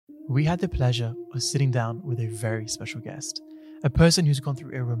we had the pleasure of sitting down with a very special guest, a person who's gone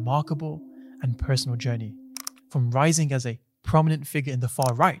through a remarkable and personal journey, from rising as a prominent figure in the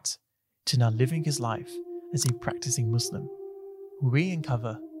far right to now living his life as a practicing Muslim. We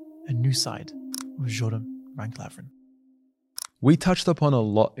uncover a new side of Joram van Klaveren. We touched upon a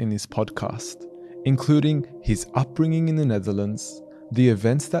lot in this podcast, including his upbringing in the Netherlands, the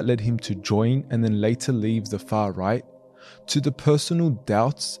events that led him to join and then later leave the far right, to the personal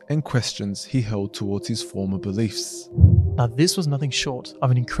doubts and questions he held towards his former beliefs. Now, this was nothing short of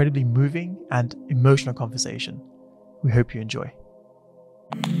an incredibly moving and emotional conversation. We hope you enjoy.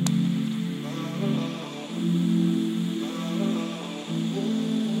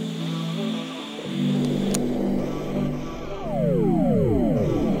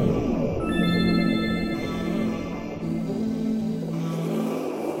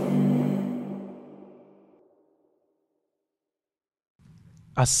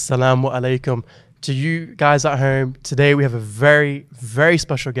 Assalamu alaikum to you guys at home. Today we have a very, very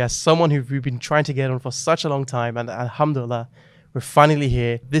special guest, someone who we've been trying to get on for such a long time, and alhamdulillah, we're finally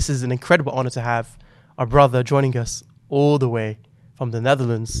here. This is an incredible honor to have our brother joining us all the way from the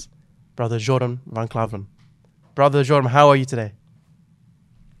Netherlands, Brother Joram van Klaveren. Brother Joram, how are you today?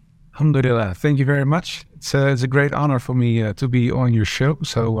 Alhamdulillah, thank you very much. It's a great honor for me to be on your show,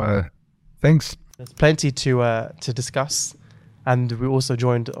 so thanks. There's plenty to discuss. And we also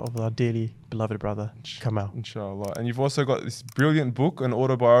joined of our dearly beloved brother, Kamal. Inshallah. And you've also got this brilliant book, an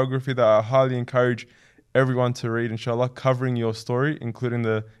autobiography that I highly encourage everyone to read, inshallah, covering your story, including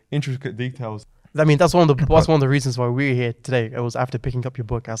the intricate details. I mean, that's one of the reasons why we're here today. It was after picking up your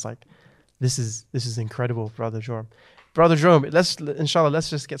book, I was like, this is incredible, Brother Joram. Brother Joram, let's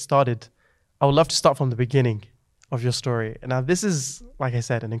just get started. I would love to start from the beginning of your story. And now this is, like I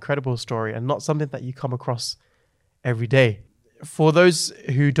said, an incredible story and not something that you come across every day. For those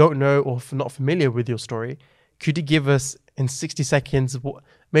who don't know or not familiar with your story, could you give us in 60 seconds,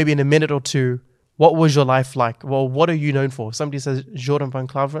 maybe in a minute or two, what was your life like? Well, what are you known for? If somebody says Joram van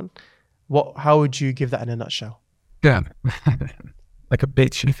Klaveren, how would you give that in a nutshell? Yeah, like a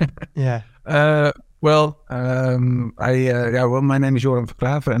bitch. Yeah. Well, my name is Joram van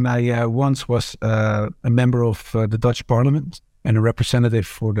Klaveren, and I once was a member of the Dutch Parliament and a representative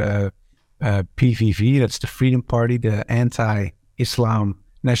for the PVV, that's the Freedom Party, the anti-Islam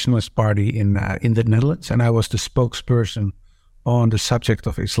nationalist party in the Netherlands, and I was the spokesperson on the subject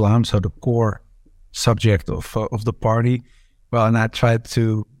of Islam, so the core subject of the party. Well, and I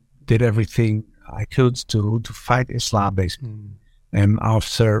did everything I could to fight Islam, basically. And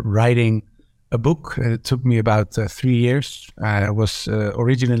after writing a book, it took me about 3 years. It was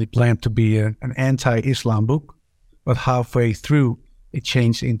originally planned to be an anti-Islam book, but halfway through, it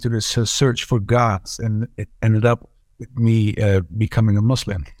changed into the search for God, and it ended up with me becoming a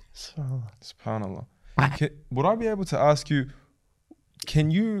Muslim. SubhanAllah. Would I be able to ask you,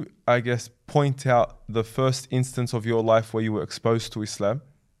 can you, I guess, point out the first instance of your life where you were exposed to Islam?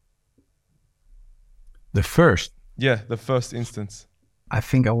 The first? Yeah, the first instance. I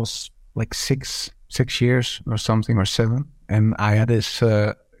think I was like six years or something, or 7. And I had this, in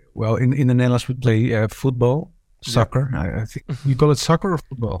the Netherlands we play football. Soccer, I think you call it soccer or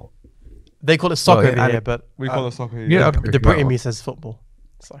football. They call it soccer here, but we call it soccer here. Yeah, the Britain me says football.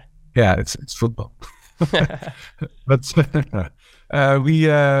 Sorry. Yeah, it's football. But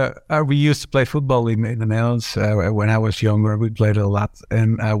we used to play football in the Netherlands when I was younger. We played a lot,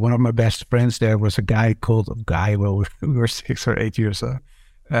 and one of my best friends there was a guy called we were 6 or 8 years old.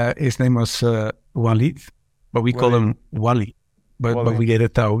 His name was Walid, but we call him Wally. But we get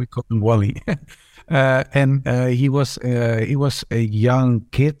it out. We call him Wally. And he was a young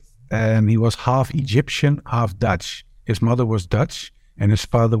kid, and he was half Egyptian, half Dutch. His mother was Dutch, and his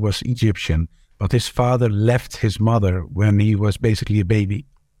father was Egyptian. But his father left his mother when he was basically a baby.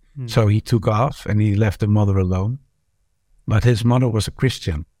 So he took off, and he left the mother alone. But his mother was a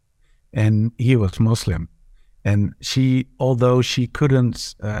Christian, and he was Muslim. And although she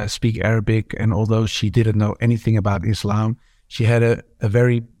couldn't speak Arabic, and although she didn't know anything about Islam, she had a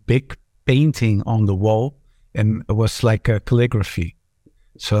very big painting on the wall, and it was like a calligraphy.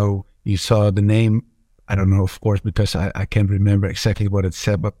 So you saw the name, I don't know, of course, because I can't remember exactly what it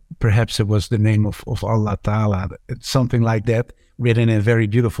said, but perhaps it was the name of Allah Ta'ala. It's something like that, written in a very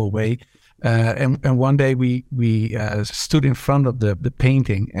beautiful way. And one day we stood in front of the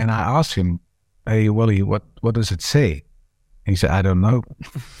painting, and I asked him, "Hey, Wally, what does it say?" And he said, "I don't know."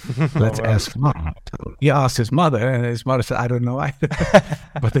 Let's ask Mom. He asked his mother, and his mother said, "I don't know either."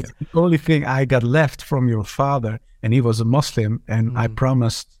 But the only thing I got left from your father, and he was a Muslim, and I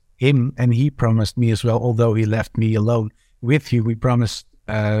promised him, and he promised me as well, although he left me alone with you, we promised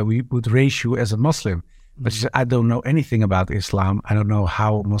we would raise you as a Muslim. But she said, I don't know anything about Islam. I don't know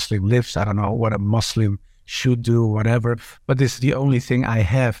how a Muslim lives. I don't know what a Muslim should do, whatever. But this is the only thing I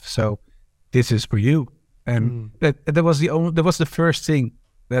have. So this is for you. And that was the first thing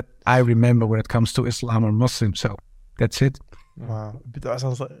that I remember when it comes to Islam or Muslim. So that's it. Wow. That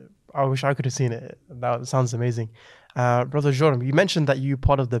sounds like, I wish I could have seen it. That sounds amazing. Brother Joram, you mentioned that you're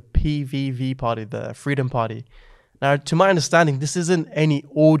part of the PVV party, the Freedom Party. Now, to my understanding, this isn't any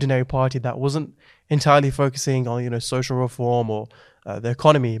ordinary party that wasn't entirely focusing on, social reform or the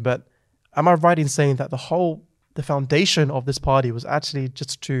economy. But am I right in saying that the foundation of this party was actually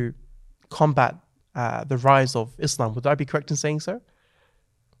just to combat the rise of Islam? Would I be correct in saying so?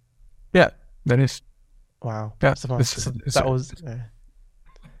 Yeah, that is. Wow. Yeah,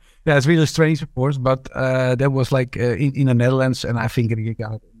 yeah, it's really strange, of course, but that was like in the Netherlands, and I think you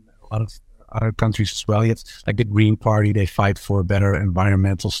got a lot of other countries as well. It's like the Green Party, they fight for better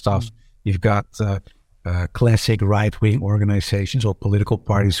environmental stuff. You've got classic right-wing organizations or political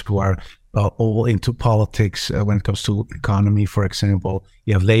parties who are all into politics when it comes to economy, for example.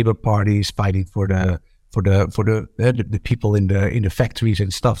 You have labor parties fighting for the people in the factories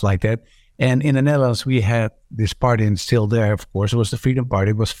and stuff like that. And in the Netherlands, we had this party, and still there, of course. It was the Freedom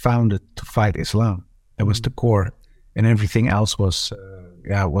Party. It was founded to fight Islam. That was the core, and everything else was,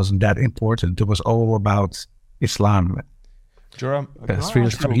 wasn't that important. It was all about Islam. Joram, that's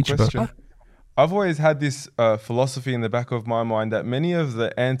really strange. I've always had this philosophy in the back of my mind that many of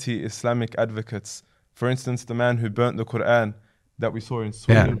the anti-Islamic advocates, for instance, the man who burnt the Quran that we saw in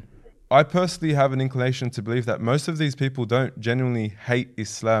Sweden, I personally have an inclination to believe that most of these people don't genuinely hate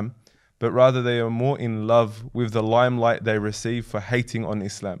Islam, but rather they are more in love with the limelight they receive for hating on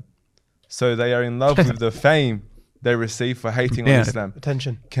Islam. So they are in love with the fame they receive for hating on Islam.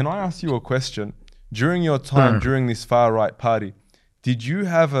 Attention. Can I ask you a question? During your time, during this far-right party, did you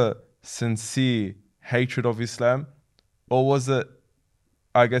have a sincere hatred of Islam? Or was it,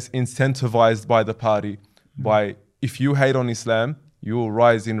 I guess, incentivized by the party? By, if you hate on Islam, you will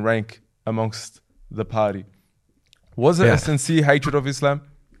rise in rank amongst the party. Was it a sincere hatred of Islam?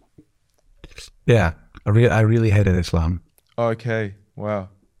 Yeah, I really hated Islam. Okay, wow.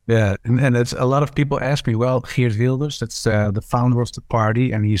 Yeah, and it's a lot of people ask me, well, Geert Wilders, that's the founder of the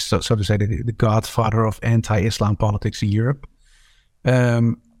party, and he's so to say the godfather of anti-Islam politics in Europe.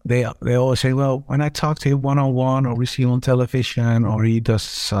 They always say, well, when I talk to him one-on-one, or we see him on television, or he does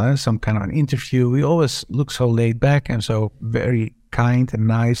some kind of an interview, he always looks so laid back and so very kind and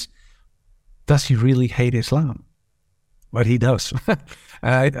nice. Does he really hate Islam? But he does.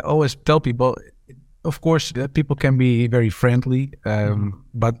 I always tell people, of course, people can be very friendly,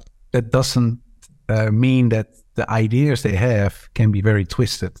 but that doesn't mean that the ideas they have can be very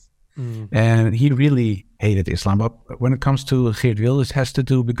twisted. And he really hated Islam. But when it comes to Geert Wilders, it has to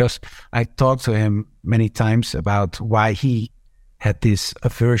do because I talked to him many times about why he had this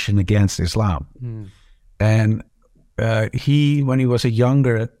aversion against Islam. And he, when he was a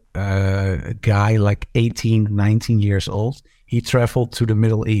younger guy, like 18, 19 years old, he traveled to the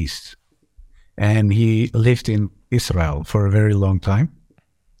Middle East. And he lived in Israel for a very long time.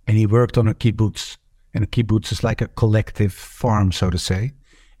 And he worked on a kibbutz. And a kibbutz is like a collective farm, so to say.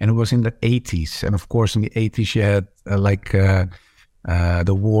 And it was in the 80s. And of course, in the 80s, you had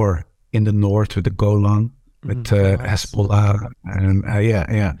the war in the north with the Golan, with Hezbollah.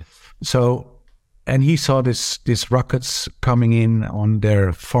 And So, and he saw this rockets coming in on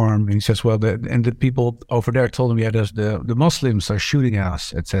their farm. And he says, well, the people over there told him, the Muslims are shooting at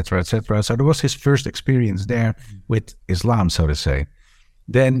us, etc., etc. So that was his first experience there with Islam, so to say.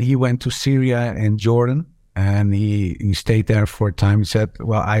 Then he went to Syria and Jordan, and he stayed there for a time. He said,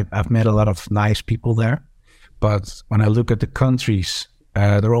 well, I've met a lot of nice people there, but when I look at the countries,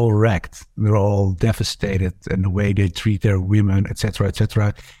 they're all wrecked. They're all devastated in the way they treat their women, etc.,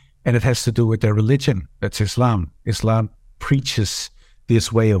 etc. And it has to do with their religion. That's Islam. Islam preaches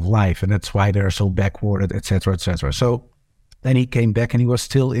this way of life, and that's why they're so backwarded, etc., etc. So then he came back, and he was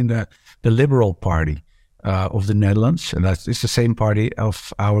still in the Liberal Party of the Netherlands, and it's the same party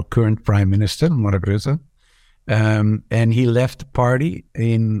of our current Prime Minister, Mark Rutte. And he left the party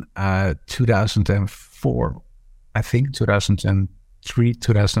in 2004, I think, 2003,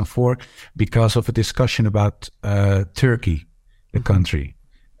 2004, because of a discussion about Turkey, the country.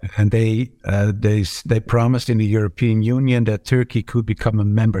 And they promised in the European Union that Turkey could become a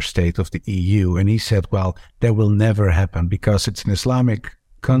member state of the EU. And he said, well, that will never happen because it's an Islamic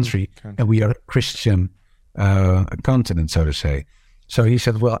country and we are a Christian continent, so to say. So he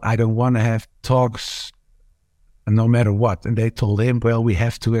said, well, I don't want to have talks no matter what. And they told him, well, we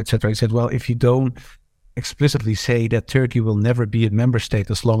have to, etc. He said, well, if you don't explicitly say that Turkey will never be a member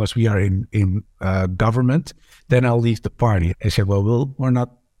state as long as we are in government, then I'll leave the party. I said, well, we're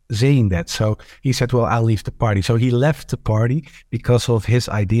not saying that. So he said, well, I'll leave the party. So he left the party because of his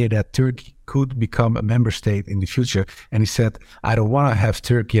idea that Turkey could become a member state in the future. And he said, I don't want to have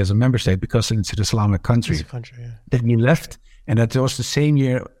Turkey as a member state because it's an Islamic country. It's a country, yeah. Then he left. And that was the same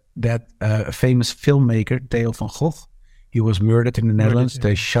year that a famous filmmaker, Theo van Gogh, he was murdered in the Netherlands. Yeah.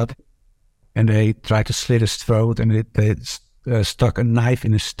 They shot him and they tried to slit his throat, and they stuck a knife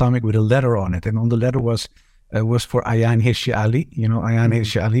in his stomach with a letter on it. And on the letter was for Ayaan Hirsi Ali. You know Ayaan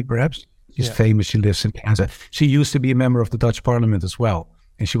Hirsi Ali, perhaps? She's famous. She lives in Gaza. She used to be a member of the Dutch parliament as well.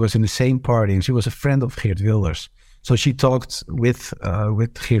 And she was in the same party, and she was a friend of Geert Wilders. So she talked with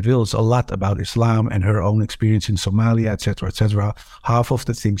Geert Wilders a lot about Islam and her own experience in Somalia, etc., etc. Half of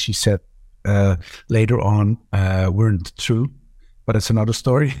the things she said later on weren't true, but it's another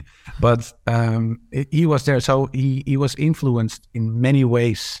story. But he was there, so he was influenced in many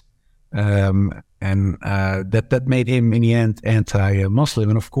ways, and that made him in the end anti-Muslim.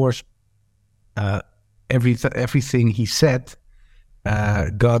 And of course, everything he said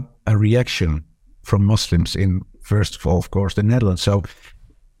got a reaction from Muslims in, first of all, of course, the Netherlands. So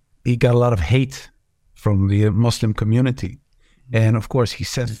he got a lot of hate from the Muslim community. And of course, he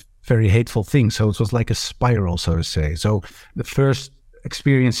said very hateful things. So it was like a spiral, so to say. So the first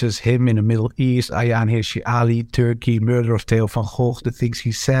experiences, him in the Middle East, Ayaan Hirsi Ali, Turkey, murder of Theo van Gogh, the things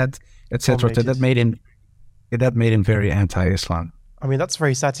he said, etc. That made him very anti-Islam. I mean, that's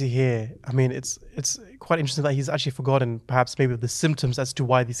very sad to hear. I mean, it's quite interesting that he's actually forgotten perhaps maybe the symptoms as to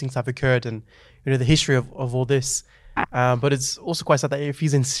why these things have occurred and, you know, the history of all this. But it's also quite sad that if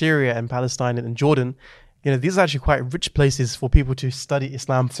he's in Syria and Palestine and Jordan, you know, these are actually quite rich places for people to study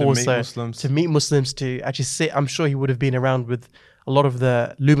Islam for. To meet Muslims, to actually sit. I'm sure he would have been around with a lot of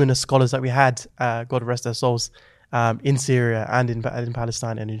the luminous scholars that we had, God rest their souls, in Syria and in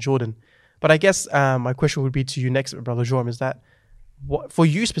Palestine and in Jordan. But I guess my question would be to you next, Brother Joram, is that, for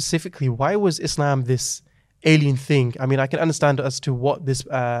you specifically, why was Islam this alien thing? I mean, I can understand as to what this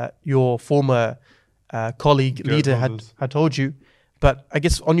your former colleague, leader had told you, but I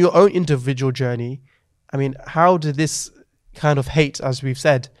guess on your own individual journey, I mean, how did this kind of hate, as we've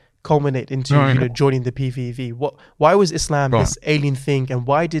said, culminate into joining the PVV? Why was Islam this alien thing, and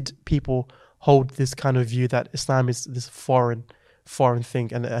why did people hold this kind of view that Islam is this foreign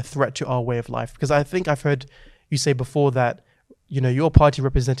thing and a threat to our way of life? Because I think I've heard you say before that, you know, your party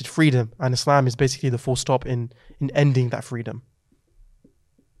represented freedom, and Islam is basically the full stop in ending that freedom.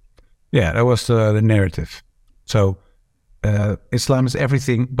 Yeah, that was the narrative. So Islam is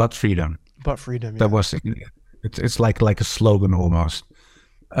everything but freedom. But freedom, yeah. That was it's like a slogan almost.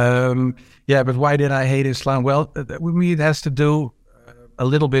 But why did I hate Islam? Well, with me it has to do a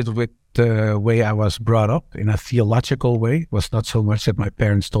little bit with the way I was brought up in a theological way. It was not so much that my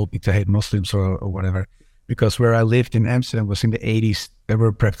parents told me to hate Muslims or whatever. Because where I lived in Amsterdam was in the 80s. There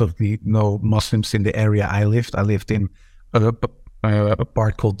were practically no Muslims in the area I lived. I lived in a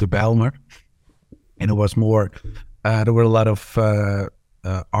part called De Bijlmer. And it was more, there were a lot of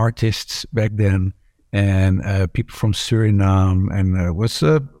artists back then and people from Suriname. And it was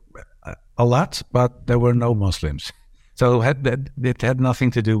a lot, but there were no Muslims. So it had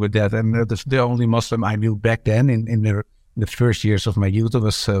nothing to do with that. And the only Muslim I knew back then in the first years of my youth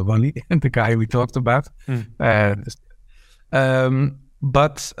was Wally, the guy we talked about. But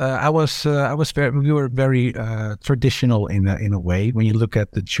we were very traditional in a way. When you look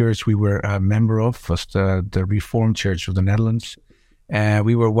at the church we were a member of, was the Reformed Church of the Netherlands.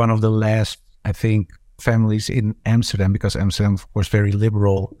 We were one of the last, I think, families in Amsterdam, because Amsterdam, of course, very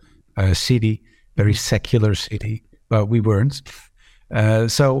liberal city, very secular city, but we weren't.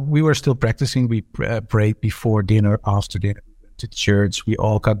 So we were still practicing. We prayed before dinner, after dinner, to church. We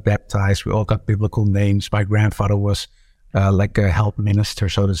all got baptized. We all got biblical names. My grandfather was like a help minister,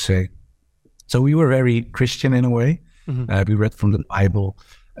 so to say. So we were very Christian in a way. Mm-hmm. We read from the Bible.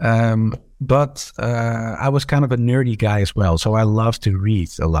 But I was kind of a nerdy guy as well. So I loved to read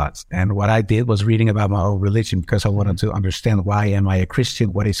a lot. And what I did was reading about my own religion, because I wanted to understand, why am I a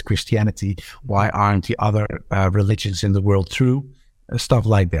Christian? What is Christianity? Why aren't the other religions in the world true? Stuff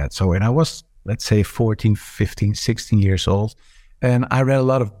like that. So when I was, let's say, 14, 15, 16 years old, and I read a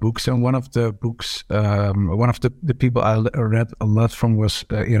lot of books, and one of the books, one of the people I read a lot from was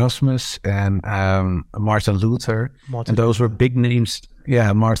Erasmus and Martin Luther. And those were big names.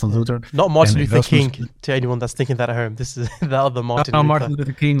 Yeah, Martin Luther. Not Martin Luther King, to anyone that's thinking that at home. This is the other Martin Luther. Martin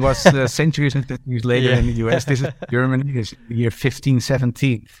Luther King was centuries later in the US. This is Germany, it's the year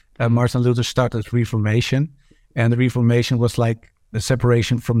 1517. Martin Luther started Reformation, and the Reformation was like the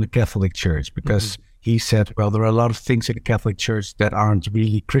separation from the Catholic Church, because he said, well, there are a lot of things in the Catholic Church that aren't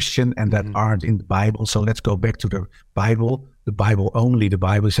really Christian and that aren't in the Bible. So let's go back to the Bible only. The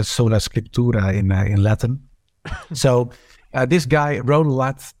Bible is sola scriptura in Latin. So this guy wrote a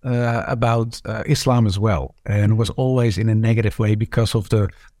lot about Islam as well, and was always in a negative way because of the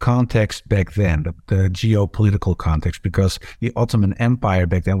context back then, the geopolitical context, because the Ottoman Empire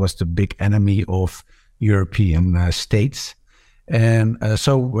back then was the big enemy of European states. And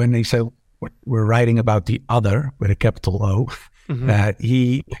so when he said, we're writing about the other with a capital O,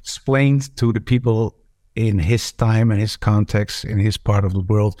 he explained to the people in his time and his context, in his part of the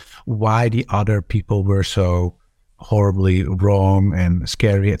world, why the other people were so horribly wrong and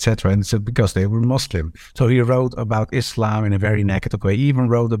scary, etc. And so because they were Muslim. So he wrote about Islam in a very negative way. He even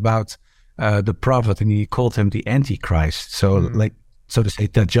wrote about the Prophet, and he called him the Antichrist. So like, so to say,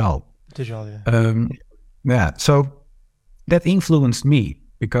 Dajjal. Dajjal, yeah. So that influenced me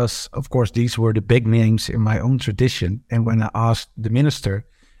because, of course, these were the big names in my own tradition. And when I asked the minister,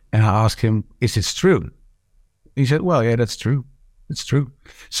 and I asked him, is this true? He said, well, yeah, that's true. It's true.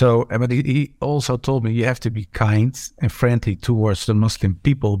 So, but he also told me you have to be kind and friendly towards the Muslim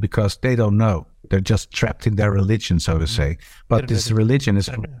people because they don't know. They're just trapped in their religion, so to say. But this religion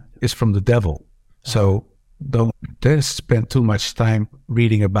is from the devil. So don't spend too much time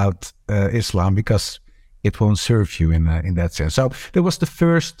reading about Islam because it won't serve you in that sense. So that was the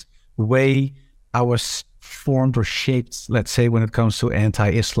first way I was formed or shaped, let's say, when it comes to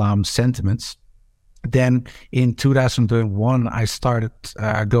anti-Islam sentiments. Then in 2001, I started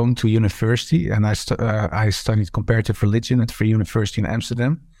going to university, and I studied comparative religion at Free University in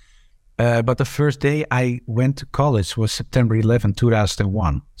Amsterdam. But the first day I went to college was September 11,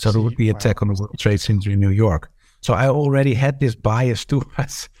 2001. So there would be attack on the World Trade Center in New York. So I already had this bias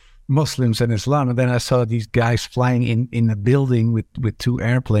towards Muslims and Islam. And then I saw these guys flying in a building with two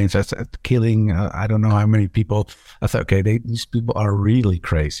airplanes, killing I don't know how many people. I thought, okay, these people are really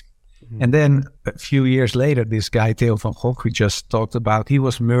crazy. And then a few years later, this guy, Theo van Gogh, we just talked about, he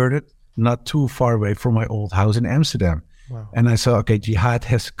was murdered not too far away from my old house in Amsterdam. Wow. And I saw, okay, jihad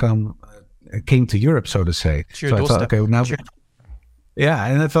has came to Europe, so to say. So I thought, okay, now, yeah,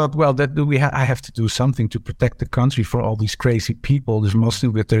 and I thought, well, I have to do something to protect the country from all these crazy people, this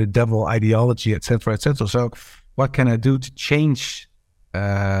Muslim with their devil ideology, etc., etc. So what can I do to change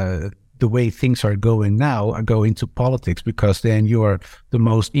the way things are going now? I go into politics because then you are the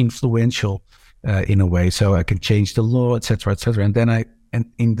most influential in a way. So I can change the law, etc., etc. And then and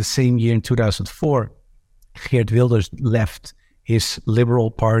in the same year, in 2004, Geert Wilders left his Liberal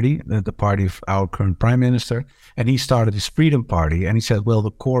Party, the party of our current Prime Minister, and he started his Freedom Party. And he said, well,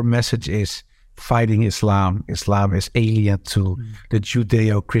 the core message is fighting Islam. Islam is alien to the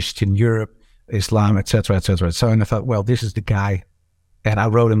Judeo-Christian Europe, Islam, etc., etc. So, and I thought, well, this is the guy. And I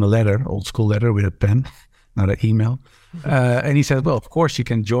wrote him a letter, old school letter with a pen, not an email. And he said, well, of course you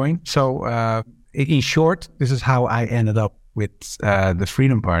can join. So in short, this is how I ended up with the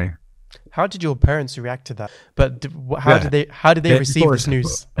Freedom Party. How did your parents react to that? But how did they receive this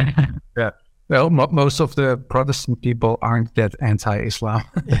news? Yeah. Well, most of the Protestant people aren't that anti-Islam,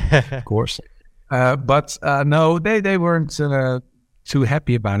 of course. But no, they weren't too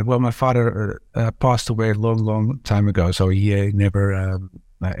happy about it. Well, my father passed away a long time ago, so he never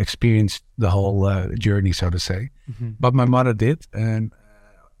experienced the whole journey, so to say. But my mother did, and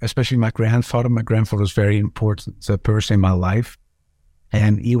especially my grandfather. My grandfather was a very important person in my life,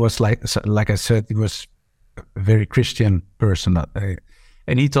 and he was like I said, he was a very Christian person,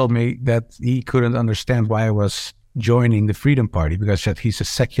 and he told me that he couldn't understand why I was joining the Freedom Party because he's a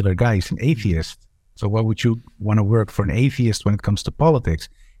secular guy, he's an atheist. So why would you want to work for an atheist when it comes to politics?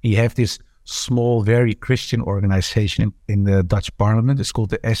 You have this small, very Christian organization in the Dutch parliament. It's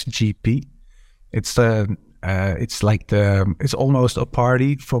called the SGP. It's it's almost a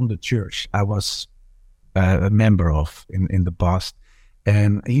party from the church I was a member of in the past.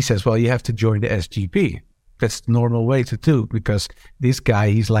 And he says, well, you have to join the SGP. That's the normal way to do, because this guy,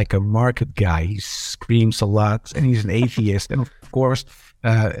 he's like a market guy. He screams a lot, and he's an atheist. And of course,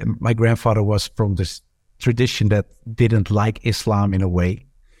 my grandfather was from this tradition that didn't like Islam in a way.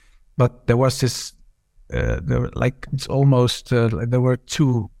 But there was this, there were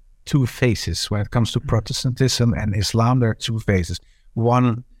two phases when it comes to Protestantism and Islam. There are two phases.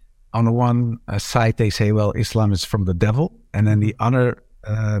 One, on the one side, they say, well, Islam is from the devil. And then the other,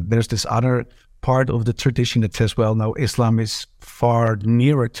 there's this other part of the tradition that says, well, no, Islam is far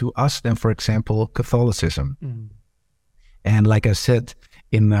nearer to us than, for example, Catholicism. And like I said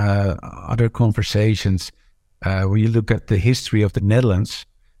in other conversations, when you look at the history of the Netherlands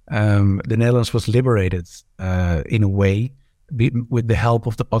was liberated in a way with the help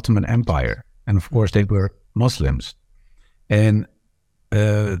of the Ottoman Empire. and of course they were Muslims. And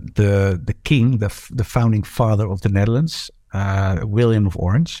the king, the founding father of the Netherlands, William of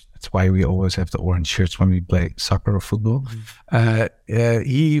Orange. That's why we always have the orange shirts when we play soccer or football.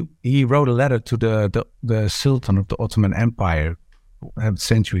 He wrote a letter to the Sultan of the Ottoman Empire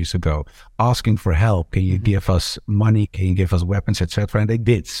centuries ago, asking for help. Can you give us money? Can you give us weapons, etc.? And they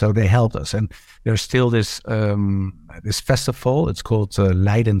did. So they helped us. And there's still this festival. It's called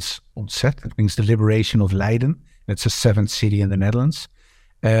Leidens Ontzet. It means the liberation of Leiden. It's a 7th city in the Netherlands.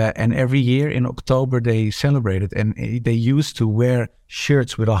 And every year in October they celebrate it, and they used to wear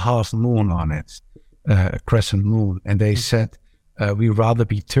shirts with a half moon on it, a crescent moon. And they said, we rather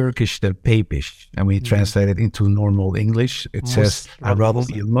be Turkish than Papish. And we translate it into normal English. It says, I'd rather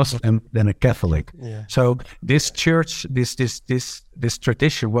be a Muslim than a Catholic. Yeah. So this church, this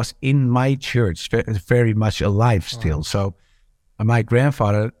tradition was in my church, very much alive still. So my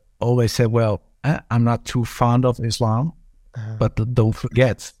grandfather always said, well, I'm not too fond of Islam, but don't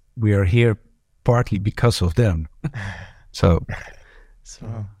forget, we are here partly because of them. So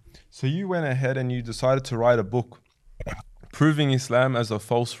you went ahead and you decided to write a book proving Islam as a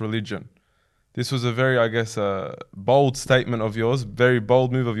false religion. This was a very, I guess, bold statement of yours, very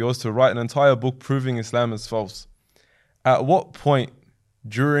bold move of yours to write an entire book proving Islam as false. At what point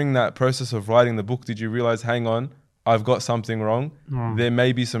during that process of writing the book did you realize, hang on, I've got something wrong? There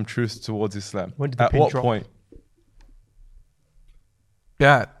may be some truth towards Islam. At what point?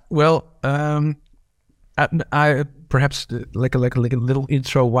 Yeah, well, I perhaps like a little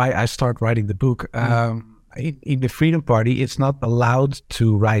intro why I start writing the book. In the Freedom Party, it's not allowed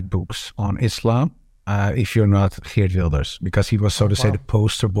to write books on Islam if you're not Geert Wilders, because he was, so to say, the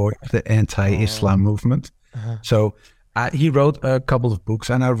poster boy of the anti-Islam movement. So he wrote a couple of books,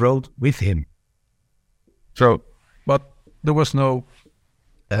 and I wrote with him. So, but there was not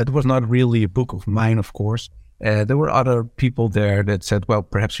really a book of mine, of course. There were other people there that said, well,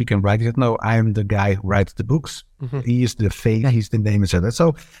 perhaps we can write it. No, I'm the guy who writes the books. He is the face, he's the name, etc.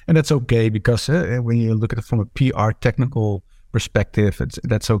 So, and that's okay, because when you look at it from a PR technical perspective,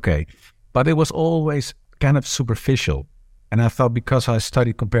 that's okay. But it was always kind of superficial. And I thought, because I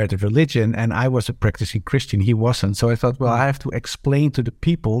studied comparative religion and I was a practicing Christian, he wasn't. So I thought, well, I have to explain to the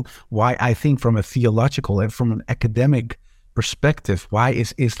people why I think from a theological and from an academic perspective, why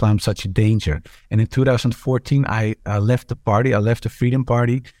is Islam such a danger? And in 2014, I left the party. I left the Freedom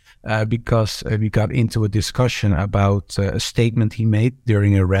Party because we got into a discussion about a statement he made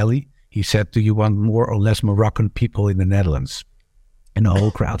during a rally. He said, do you want more or less Moroccan people in the Netherlands? And the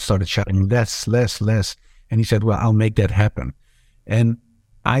whole crowd started shouting, less. And he said, well, I'll make that happen. And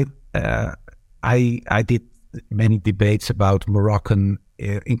I did many debates about Moroccan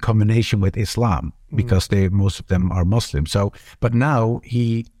in combination with Islam, because most of them are Muslim. So, but now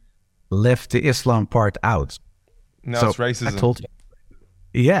he left the Islam part out. Now it's racism. I told him,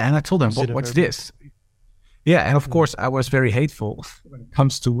 and I told him, what's this? Yeah, and of course I was very hateful when it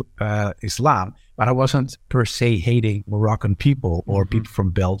comes to Islam, but I wasn't per se hating Moroccan people or people from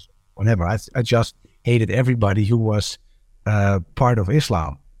Belgium, whatever. I just hated everybody who was part of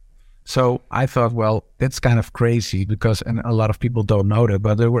Islam. So I thought, well, that's kind of crazy, because, and a lot of people don't know that,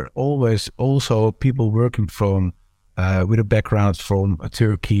 but there were always also people working from with a background from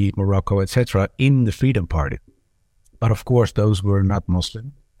Turkey, Morocco, etc. in the Freedom Party. But of course, those were not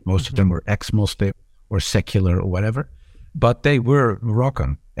Muslim. Most of them were ex-Muslim or secular or whatever, but they were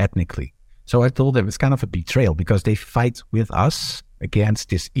Moroccan ethnically. So I told them it's kind of a betrayal, because they fight with us against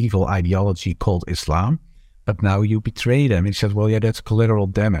this evil ideology called Islam, but now you betray them. He said, well, yeah, that's collateral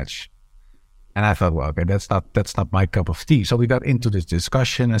damage. And I thought, well, okay, that's not my cup of tea. So we got into this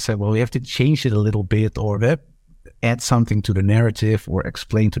discussion. I said, well, we have to change it a little bit, or add something to the narrative, or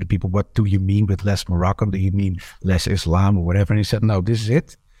explain to the people, what do you mean with less Moroccan? Do you mean less Islam or whatever? And he said, no, this is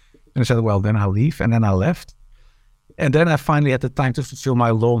it. And I said, well, then I'll leave. And then I left. And then I finally had the time to fulfill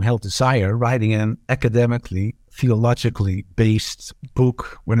my long-held desire, writing an academically, theologically based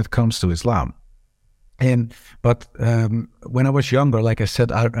book when it comes to Islam. But when I was younger, like I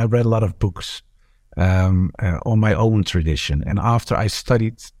said, I read a lot of books on my own tradition. And after I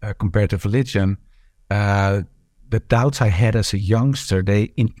studied comparative religion, the doubts I had as a youngster,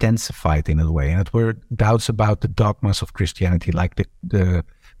 they intensified in a way. And it were doubts about the dogmas of Christianity, like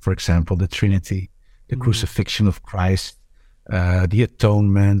for example, the Trinity, the crucifixion of Christ, the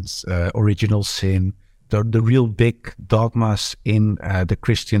atonement, original sin, the real big dogmas in the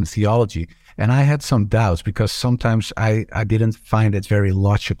Christian theology. And I had some doubts, because sometimes I didn't find it very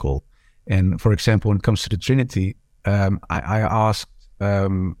logical. And for example, when it comes to the Trinity, I asked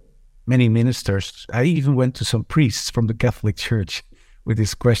many ministers. I even went to some priests from the Catholic Church with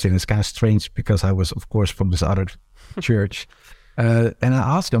this question. It's kind of strange because I was, of course, from this other church. And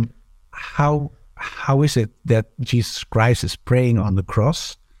I asked him, how is it that Jesus Christ is praying on the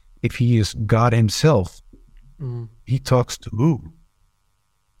cross if he is God himself? He talks to who?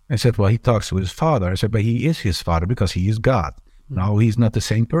 I said, well, he talks to his Father. I said, but he is his Father because he is God. No, he's not the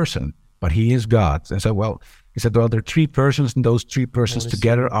same person, but he is God. I said, well, there are three persons, and those three persons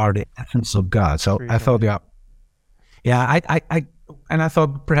together are the essence of God. So I thought, I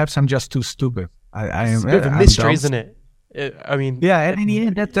thought perhaps I'm just too stupid. It's a bit of a mystery, isn't it? I mean, and in the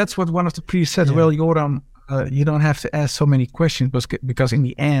end, that's what one of the priests said. Yeah. Well, Joram, you don't have to ask so many questions because in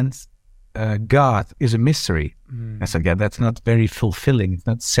the end, God is a mystery. I said, that's not very fulfilling.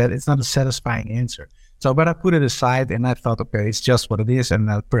 It's not a satisfying answer. So, but I put it aside and I thought, okay, it's just what it is. And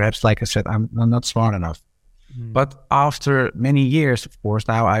perhaps, like I said, I'm not smart enough. But after many years, of course,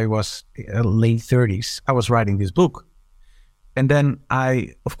 now I was late 30s, I was writing this book. And then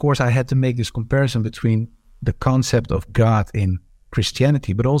I had to make this comparison between the concept of God in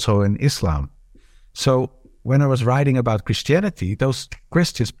Christianity, but also in Islam. So when I was writing about Christianity, those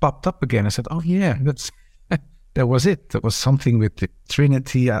questions popped up again. I said, oh yeah, that was it. That was something with the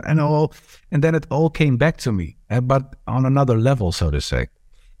Trinity and all. And then it all came back to me, but on another level, so to say.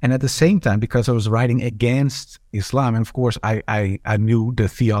 And at the same time, because I was writing against Islam, and of course I knew the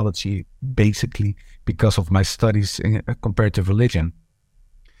theology basically because of my studies in comparative religion.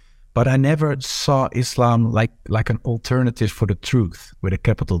 But I never saw Islam like an alternative for the truth with a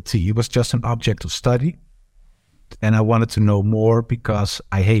capital T. It was just an object of study. And I wanted to know more because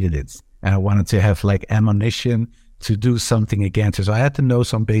I hated it. And I wanted to have like ammunition to do something against it. So I had to know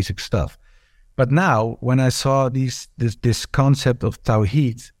some basic stuff. But now, when I saw this concept of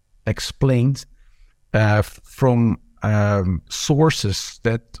Tawheed explained from sources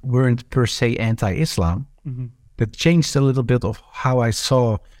that weren't per se anti-Islam, that changed a little bit of how I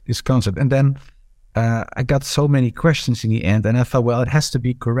saw this concept. And then I got so many questions in the end, and I thought, well, it has to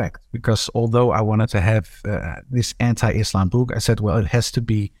be correct. Because although I wanted to have this anti-Islam book, I said, well, it has to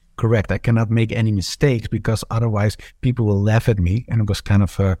be correct. I cannot make any mistakes because otherwise people will laugh at me. And it was kind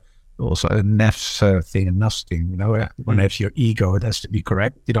of also a nafs thing, a nafs thing, you know, when you have your ego, it has to be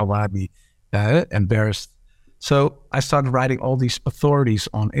correct. You don't want to be embarrassed. So I started writing all these authorities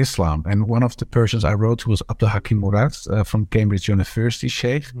on Islam. And one of the persons I wrote was Abdul Hakim Murad from Cambridge University,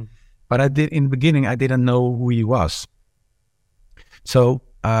 Sheikh. But in the beginning, I didn't know who he was. So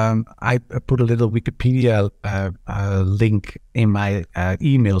I put a little Wikipedia link in my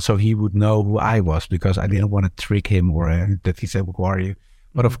email so he would know who I was, because I didn't want to trick him or that he said, who are you?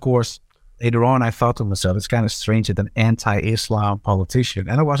 But of course, later on, I thought to myself, it's kind of strange that an anti-Islam politician,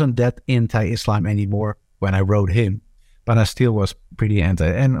 and I wasn't that anti-Islam anymore when I wrote him, but I still was pretty anti.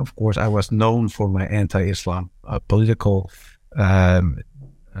 And of course, I was known for my anti-Islam political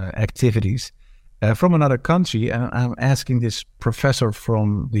activities from another country. And I'm asking this professor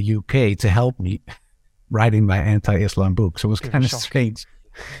from the UK to help me writing my anti-Islam book. So it was kind of strange.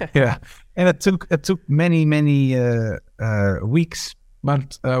 Yeah. And it took many weeks.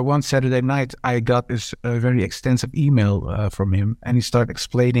 But one Saturday night, I got this very extensive email from him, and he started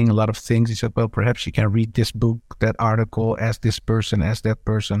explaining a lot of things. He said, well, perhaps you can read this book, that article, ask this person, ask that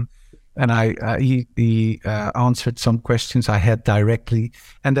person. And he answered some questions I had directly.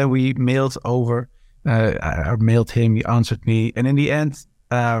 And then we mailed over. I mailed him, he answered me. And in the end,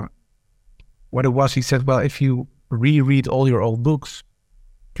 what it was, he said, well, if you reread all your old books,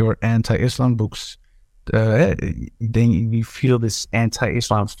 your anti-Islam books, then you feel this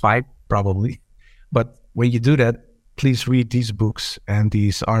anti-Islam vibe, probably. But when you do that, please read these books and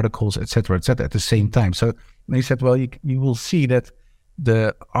these articles, etc., at the same time. So he said, well, you will see that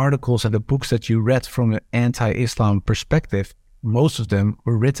the articles and the books that you read from an anti-Islam perspective, most of them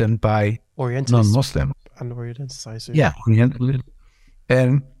were written by non-Muslim. And Orientalists, I assume. Yeah, Orientalists.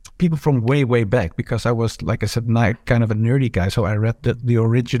 And people from way, way back, because I was, like I said, kind of a nerdy guy. So I read the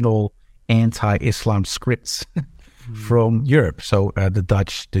original anti-Islam scripts from Europe. So the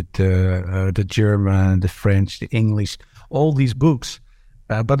Dutch, the German, the French, the English, all these books.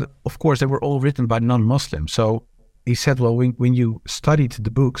 But of course, they were all written by non-Muslims. So he said, well, when you studied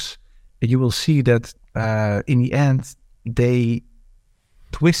the books, you will see that in the end, they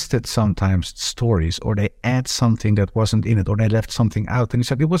twisted sometimes stories, or they add something that wasn't in it, or they left something out. And he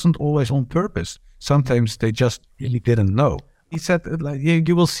said it wasn't always on purpose. Sometimes they just really didn't know. He said,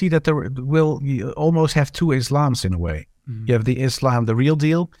 you will see that you almost have two Islams in a way. You have the Islam, the real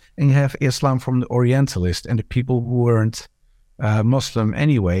deal, and you have Islam from the Orientalist and the people who weren't Muslim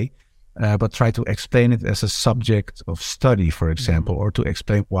anyway, but try to explain it as a subject of study, for example, or to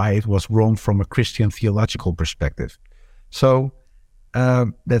explain why it was wrong from a Christian theological perspective. So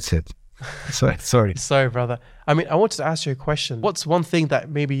That's it. So sorry. Sorry, brother. I mean, I wanted to ask you a question. What's one thing that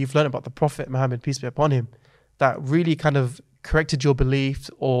maybe you've learned about the Prophet Muhammad, peace be upon him, that really kind of corrected your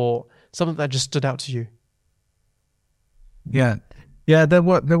beliefs or something that just stood out to you? Yeah, there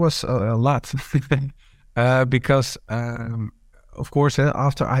was a lot because of course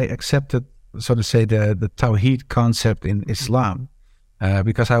after I accepted, so to say, the Tawheed concept in Islam,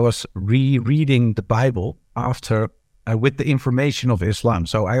 because I was rereading the Bible after with the information of Islam.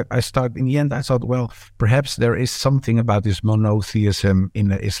 So I started, in the end, I thought, well, perhaps there is something about this monotheism in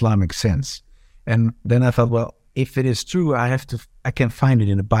the Islamic sense. And then I thought, well, if it is true, I can find it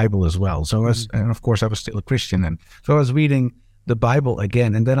in the Bible as well. So and of course I was still a Christian. And so I was reading the Bible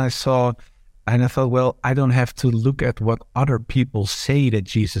again. And then I saw, and I thought, well, I don't have to look at what other people say that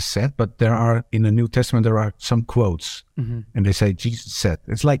Jesus said, but there are, in the New Testament, there are some quotes, and they say Jesus said.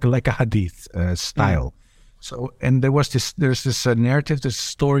 It's like a hadith style. So, and there's this narrative, this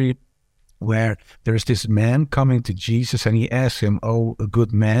story where there's this man coming to Jesus, and he asks him, "Oh, a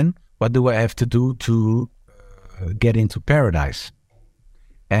good man, what do I have to do to get into paradise?"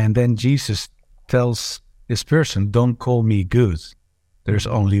 And then Jesus tells this person, "Don't call me good. There's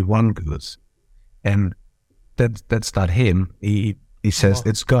only one good." And that's not him. He says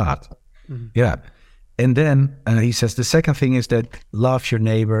it's God. Yeah. And then he says the second thing is that love your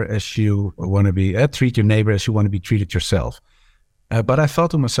neighbor as you want to be, treat your neighbor as you want to be treated yourself. But I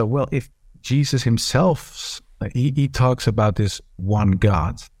thought to myself, well, if Jesus himself, he talks about this one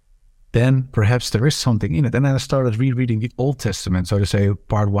God, then perhaps there is something in it. And then I started rereading the Old Testament, so to say,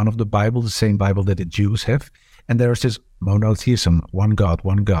 part one of the Bible, the same Bible that the Jews have. And there's this monotheism, one God,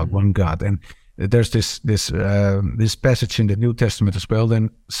 one God, one God. And there's this passage in the New Testament as well.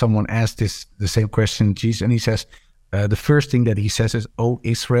 Then someone asked the same question, Jesus, and he says, the first thing that he says is, "O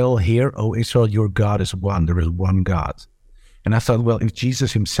Israel, hear, O Israel, your God is one. There is one God." And I thought, well, if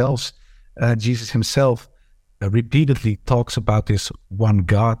Jesus himself repeatedly talks about this one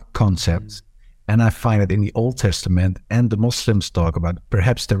God concept, and I find it in the Old Testament, and the Muslims talk about it,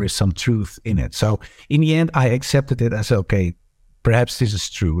 perhaps there is some truth in it. So in the end, I accepted it as, okay, perhaps this is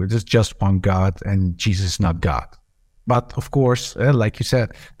true. It is just one God, and Jesus is not God. But of course, like you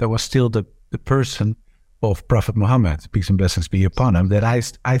said, there was still the person of Prophet Muhammad, peace and blessings be upon him, that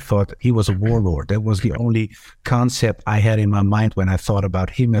I thought he was a warlord. That was the only concept I had in my mind when I thought about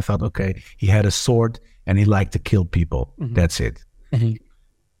him. I thought, okay, he had a sword and he liked to kill people. That's it.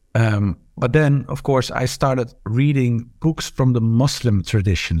 But then, of course, I started reading books from the Muslim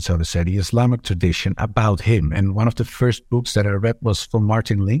tradition, so to say, the Islamic tradition about him. And one of the first books that I read was from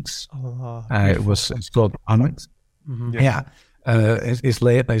Martin Links. It's called Muhammad. His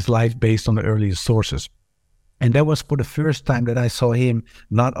life based on the earliest sources. And that was for the first time that I saw him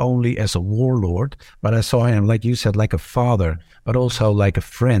not only as a warlord, but I saw him, like you said, like a father, but also like a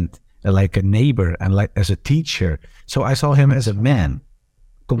friend, like a neighbor, and like as a teacher. So I saw him as a man.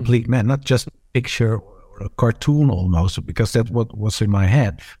 Complete man, not just a picture or a cartoon almost, because that's what was in my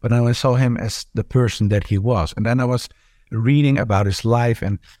head. But now I saw him as the person that he was. And then I was reading about his life,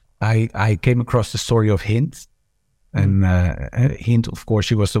 and I came across the story of Hind. And Hind, of course,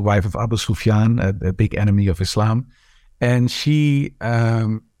 she was the wife of Abu Sufyan, a big enemy of Islam. And she,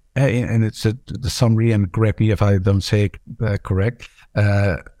 and it's the summary, and correct me if I don't say it correct,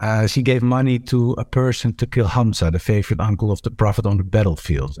 she gave money to a person to kill Hamza, the favorite uncle of the Prophet, on the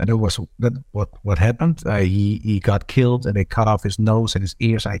battlefield. And what happened. He got killed, and they cut off his nose and his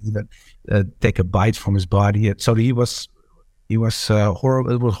ears. I even take a bite from his body. So he was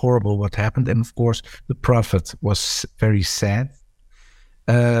horrible. It was horrible what happened. And of course, the Prophet was very sad.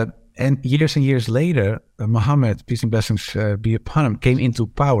 And years later, Muhammad, peace and blessings be upon him, came into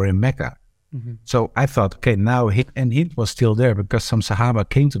power in Mecca. So I thought, okay, now Hind was still there, because some Sahaba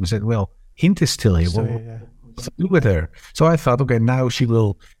came to him and said, well, Hind is still here. What's to do with her? So I thought, okay, now she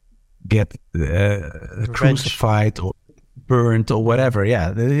will get crucified or burned or whatever.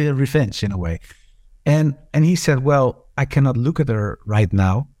 Yeah, the revenge in a way. And he said, well, I cannot look at her right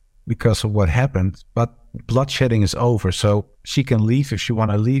now because of what happened, but bloodshedding is over, so she can leave if she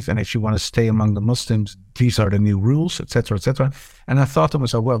want to leave, and if she want to stay among the Muslims, these are the new rules, etc., etc. And I thought to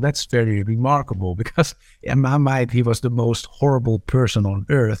myself, well, that's very remarkable, because in my mind, he was the most horrible person on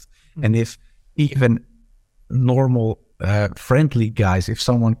earth. And if even normal, friendly guys, if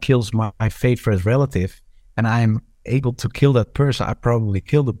someone kills my favorite relative, and I'm able to kill that person, I probably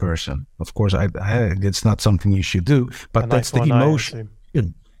kill the person. Of course, it's not something you should do, but that's the emotion.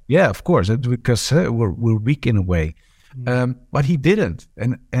 Yeah, of course, because we're weak in a way. But he didn't.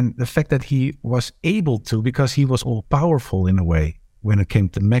 And the fact that he was able to, because he was all powerful in a way when it came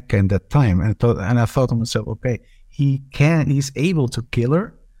to Mecca in that time. And I thought to myself, okay, he's able to kill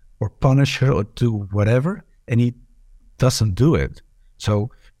her or punish her or do whatever, and he doesn't do it. So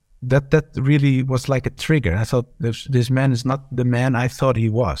that really was like a trigger. I thought this man is not the man I thought he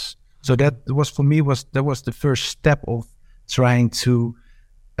was. So that was for me that was the first step of trying to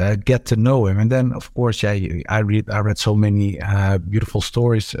get to know him. And then of course, I read so many beautiful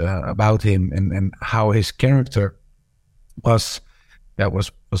stories about him and how his character was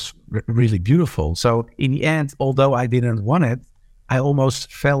really beautiful. So in the end, although I didn't want it, I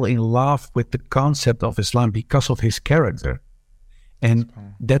almost fell in love with the concept of Islam because of his character. And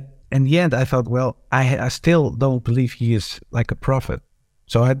that in the end, I thought, well, I still don't believe he is like a prophet.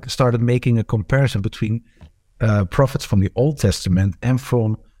 So I started making a comparison between prophets from the Old Testament and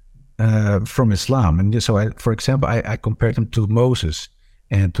from Islam. And so, for example, I compared him to Moses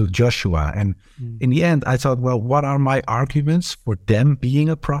and to Joshua. And in the end, I thought, well, what are my arguments for them being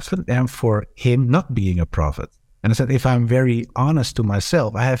a prophet and for him not being a prophet? And I said, if I'm very honest to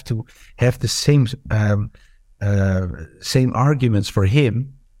myself, I have to have the same arguments for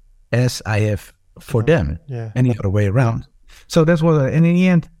him as I have for them, any other way around. So that's what, and in the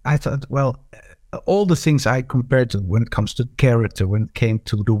end, I thought, well, all the things I compared to when it comes to character, when it came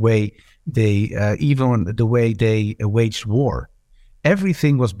to the way they, even the way they waged war,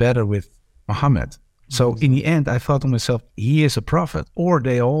 everything was better with Muhammad. So in the end, I thought to myself, he is a prophet, or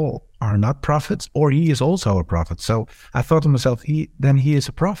they all are not prophets, or he is also a prophet. So I thought to myself, he is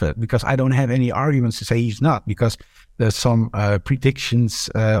a prophet, because I don't have any arguments to say he's not, because there's some predictions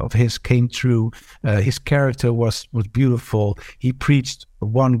of his came true. His character was beautiful. He preached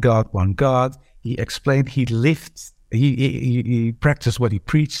one God. He explained, he lived, he practiced what he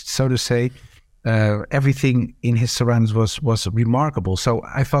preached, so to say. Everything in his surroundings was remarkable. So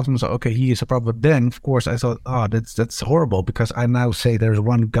I thought to myself, okay, he is a prophet. Then, of course, I thought, that's horrible, because I now say there's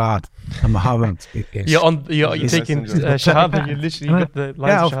one God, and Muhammad is. You're taking Shahada. You literally got the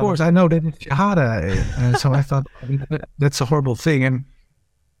lines. Yeah, of course, I know that it's Shahada. So I thought that's a horrible thing. And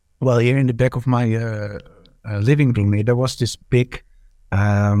well, here in the back of my living room, there was this big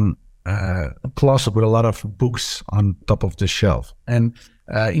closet with a lot of books on top of the shelf, and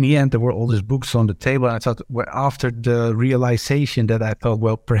in the end, there were all these books on the table. And I thought, well, after the realization that I thought,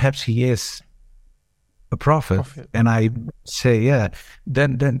 well, perhaps he is a prophet. And I say,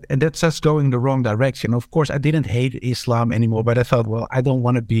 then and that's just going the wrong direction. Of course, I didn't hate Islam anymore, but I thought, well, I don't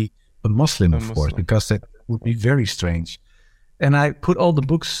want to be a Muslim, of course, because that would be very strange. And I put all the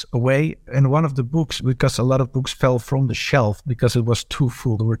books away. And one of the books, because a lot of books fell from the shelf because it was too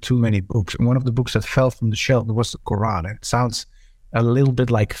full, there were too many books. And one of the books that fell from the shelf was the Quran. It sounds a little bit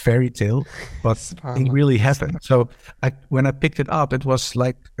like fairy tale, but it really happened. So when I picked it up, it was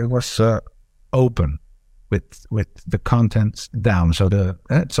open with the contents down. So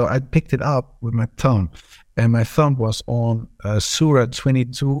so I picked it up with my thumb, and my thumb was on Surah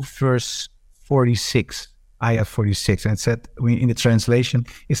 22, verse 46, ayah 46, and it said in the translation,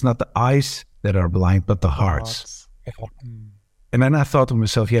 it's not the eyes that are blind, but the hearts. And then I thought to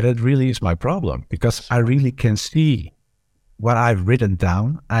myself, that really is my problem, because I really can see what I've written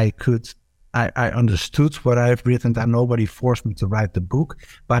down. I understood what I've written down. Nobody forced me to write the book,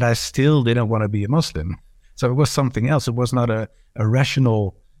 but I still didn't want to be a Muslim. So it was something else. It was not a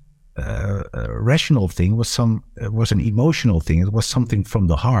rational thing. It was an emotional thing. It was something from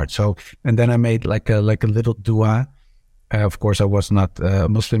the heart. So, and then I made like a little dua. Of course, I was not a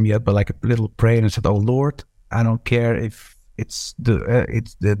Muslim yet, but like a little prayer, and I said, "Oh Lord, I don't care if it's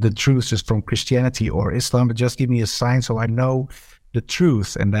the truth is from Christianity or Islam, but just give me a sign so I know the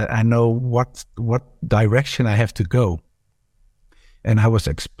truth and that I know what direction I have to go." And I was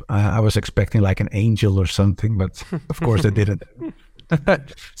expecting like an angel or something, but of course I didn't.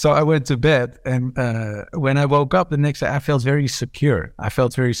 So I went to bed, and when I woke up the next day, I felt very secure. And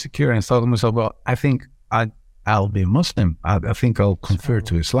thought to myself, well, I think I'll be a Muslim. I think I'll convert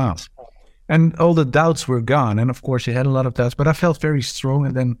to Islam. And all the doubts were gone. And of course, I had a lot of doubts, but I felt very strong.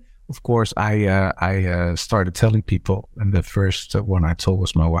 And then, of course, I started telling people. And the first one I told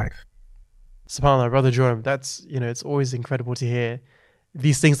was my wife. SubhanAllah, Brother Joram, that's, it's always incredible to hear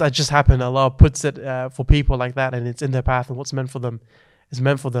these things that just happen. Allah puts it for people like that, and it's in their path, and what's meant for them is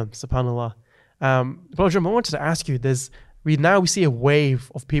meant for them, SubhanAllah. Brother Joram, I wanted to ask you, we see a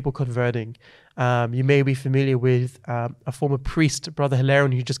wave of people converting. You may be familiar with a former priest, Brother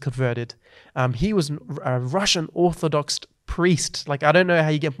Hilarion, who just converted. He was a Russian Orthodox priest. Like, I don't know how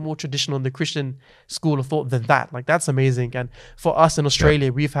you get more traditional in the Christian school of thought than that. Like, that's amazing. And for us in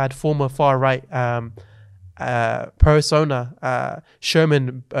Australia, we've had former far-right persona,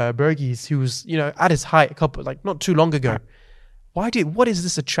 Sherman Burgess, who was, at his height not too long ago. what is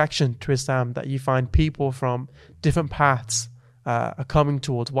this attraction to Islam that you find people from different paths are coming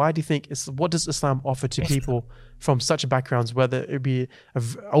towards? Why do you think what does Islam offer to people from such backgrounds, whether it be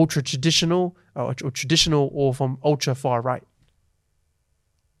ultra traditional or traditional or from ultra far right?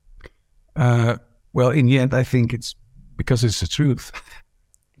 Well, in the end, I think it's because it's the truth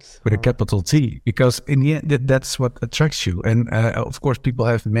with a capital T. Because in the end, that's what attracts you. And of course, people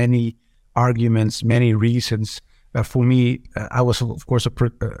have many arguments, many reasons. For me, I was of course a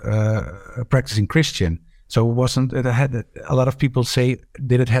practicing Christian, so it wasn't. It had a lot of people say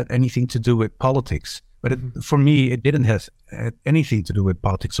did it have anything to do with politics, but for me, it didn't have anything to do with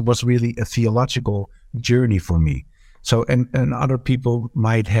politics. It was really a theological journey for me. So, and other people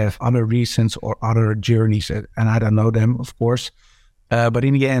might have other reasons or other journeys, and I don't know them, of course. But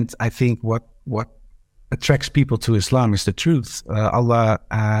in the end, I think what attracts people to Islam is the truth. Allah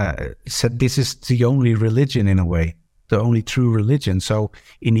said this is the only religion in a way, the only true religion. So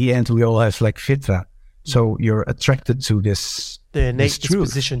in the end, we all have like fitra. So you're attracted to this. The innate truth.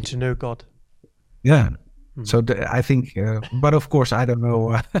 disposition to know God. Yeah. So I think, but of course, I don't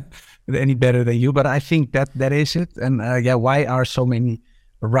know any better than you, but I think that is it. And why are so many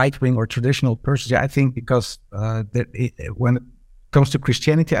right-wing or traditional persons? Yeah, I think because when it comes to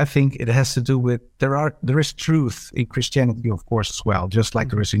Christianity, I think it has to do with there is truth in Christianity, of course, as well, just like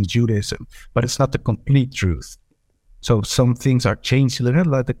there is in Judaism, but it's not the complete truth. So some things are changed a little,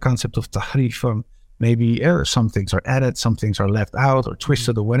 like the concept of tahrif. Maybe some things are added, some things are left out or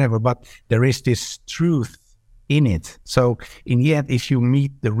twisted or whatever, but there is this truth in it. So in the end, if you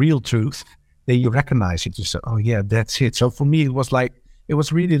meet the real truth, then you recognize it. You say, oh yeah, that's it. So for me, it was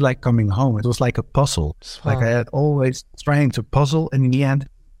really like coming home. It was like a puzzle. Like I had always trying to puzzle, and in the end,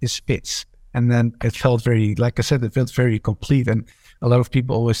 it fits. And then it felt very, like I said, it felt very complete. And a lot of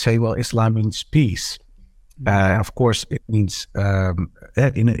people always say, well, Islam means peace. Of course, it means,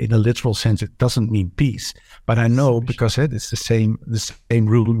 in a literal sense, it doesn't mean peace. But I know because it's the same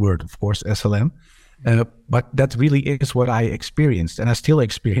root word, of course, SLM. But that really is what I experienced, and I still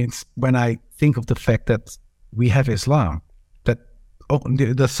experience when I think of the fact that we have Islam. That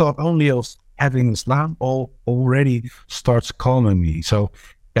the thought only of having Islam already starts calming me. So,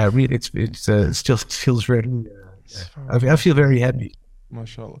 yeah, really, it still feels very. I feel very happy.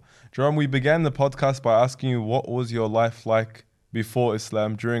 MashaAllah. Joram, we began the podcast by asking you what was your life like before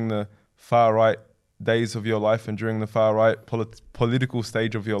Islam, during the far right days of your life and during the far right political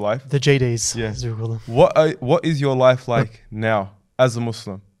stage of your life. The J days. Yes. What is your life like now as a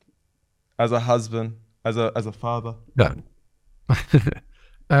Muslim, as a husband, as a father?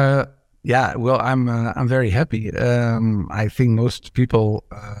 Yeah. Well, I'm very happy. I think most people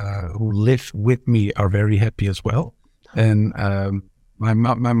who live with me are very happy as well. And my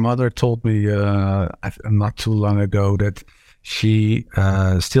mother told me not too long ago that she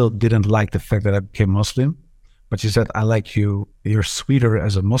still didn't like the fact that I became Muslim, but she said, "I like you. You're sweeter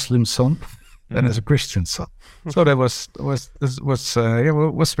as a Muslim son than as a Christian son." So that was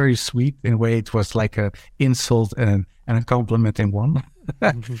very sweet in a way. It was like an insult and a compliment in one.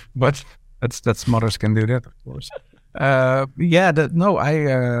 But that's mothers can do that, of course.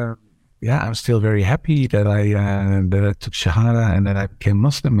 I'm still very happy that I took Shahada and that I became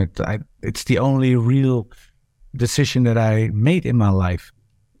Muslim. It's the only real decision that I made in my life.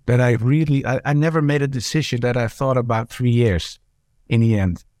 That I never made a decision that I thought about 3 years in the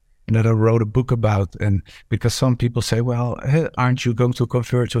end, and that I wrote a book about. And because some people say, well, aren't you going to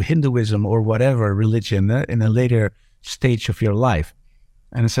convert to Hinduism or whatever religion in a later stage of your life?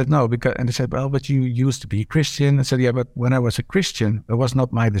 And I said, no, and they said, well, but you used to be a Christian. I said, yeah, but when I was a Christian, it was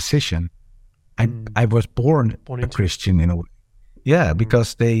not my decision. I was born a Christian in a way. Yeah,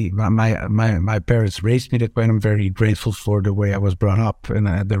 because my parents raised me that way, and I'm very grateful for the way I was brought up, and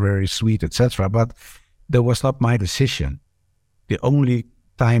they're very sweet, etc. But that was not my decision. The only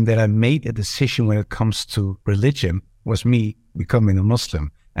time that I made a decision when it comes to religion was me becoming a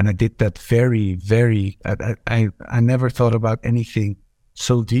Muslim. And I did that very, very, I never thought about anything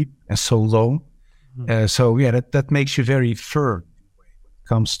so deep and so long. That makes you very firm when it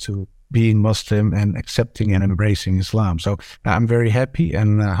comes to being Muslim and accepting and embracing Islam. So I'm very happy,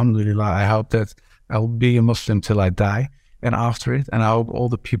 and alhamdulillah, I hope that I'll be a Muslim till I die, and after it, and I hope all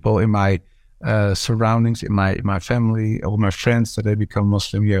the people in my surroundings, in my family, all my friends, that they become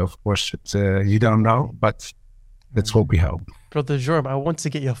Muslim. Yeah, of course, you don't know, but that's what we hope. Brother Joram, I want to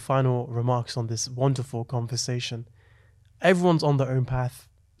get your final remarks on this wonderful conversation. Everyone's on their own path,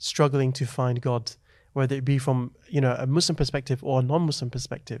 struggling to find God, whether it be from a Muslim perspective or a non-Muslim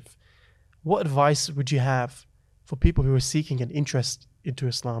perspective. What advice would you have for people who are seeking an interest into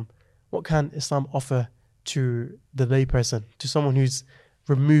Islam? What can Islam offer to the layperson, to someone who's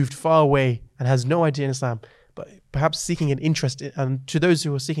removed far away and has no idea in Islam, but perhaps seeking an interest, and to those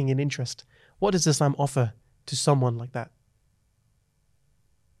who are seeking an interest, what does Islam offer to someone like that?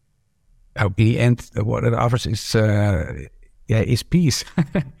 In the end, what it offers is peace,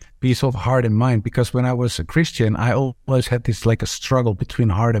 peace of heart and mind. Because when I was a Christian, I always had this like a struggle between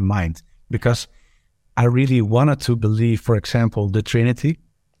heart and mind, because I really wanted to believe, for example, the Trinity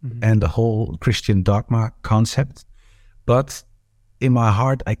and the whole Christian dogma concept, but in my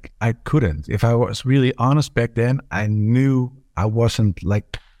heart, I couldn't. If I was really honest back then, I knew I wasn't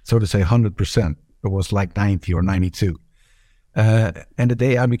like, so to say, 100%. It was like 90 or 92. And the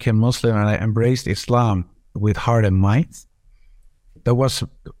day I became Muslim and I embraced Islam with heart and mind, that was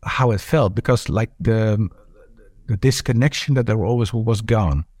how it felt, because like the disconnection that there always was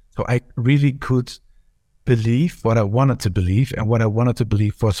gone. So I really could believe what I wanted to believe, and what I wanted to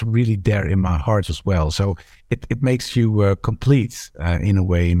believe was really there in my heart as well. So it makes you complete in a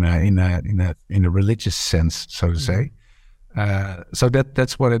way, in a religious sense, so to say. So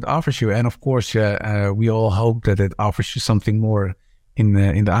that's what it offers you, and of course, we all hope that it offers you something more in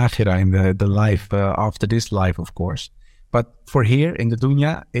the akhirah, in the life after this life, of course. But for here in the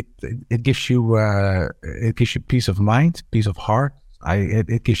dunya, it gives you peace of mind, peace of heart.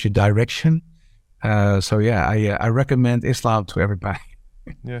 It gives you direction. So yeah, I recommend Islam to everybody.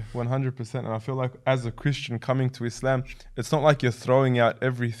 Yeah, 100%. And I feel like as a Christian coming to Islam, it's not like you're throwing out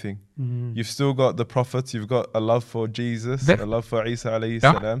everything. You've still got the prophets, you've got a love for Jesus, a love for Isa alayhi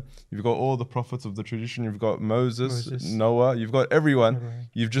salam. You've got all the prophets of the tradition, you've got Moses, Noah, you've got everyone.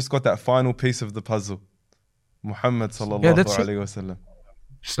 You've just got that final piece of the puzzle. Muhammad sallallahu alayhi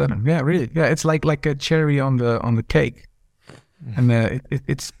wasallam. Yeah, really. Yeah, it's like a cherry on the cake. And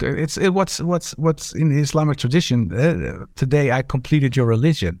it's what's in the Islamic tradition. Today I completed your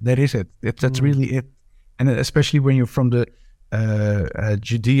religion. That is it. That's really it. And especially when you're from the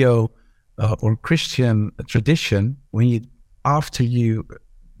Judeo or Christian tradition, after you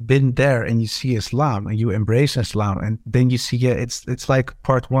been there and you see Islam and you embrace Islam, and then you see it's like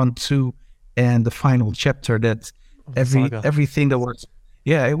part 1, 2, and the final chapter. That everything that was.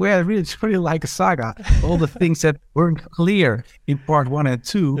 Yeah, it's really like a saga. All the things that weren't clear in part 1 and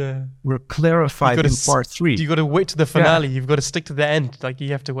 2 were clarified in part 3. You got to wait to the finale. You've got to stick to the end. Like, you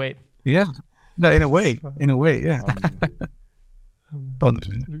have to wait. Yeah, no, in a way, yeah.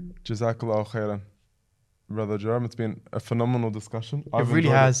 Jazakallah khairan, Brother Joram. It's been a phenomenal discussion. It really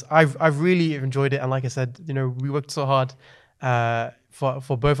has. I've really enjoyed it, and like I said, we worked so hard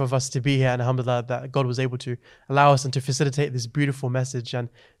for both of us to be here, and alhamdulillah that God was able to allow us and to facilitate this beautiful message. And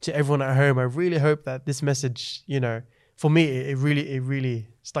to everyone at home, I really hope that this message, for me, it really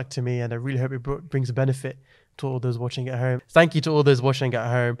stuck to me, and I really hope it brings a benefit to all those watching at home. Thank you to all those watching at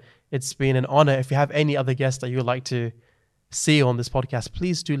home. It's been an honor. If you have any other guests that you would like to see on this podcast,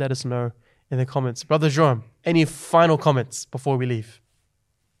 please do let us know in the comments. Brother Joram, any final comments before we leave?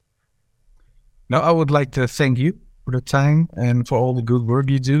 No, I would like to thank you for the time and for all the good work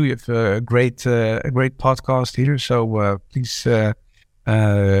you do. You have a great podcast here. So please,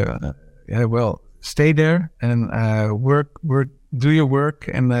 stay there and work, do your work,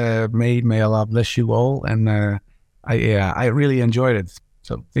 and may Allah bless you all. And I really enjoyed it.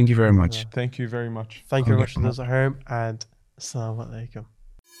 So thank you very much. Thank you very much. Thank you very much to those at home, and assalamu alaikum.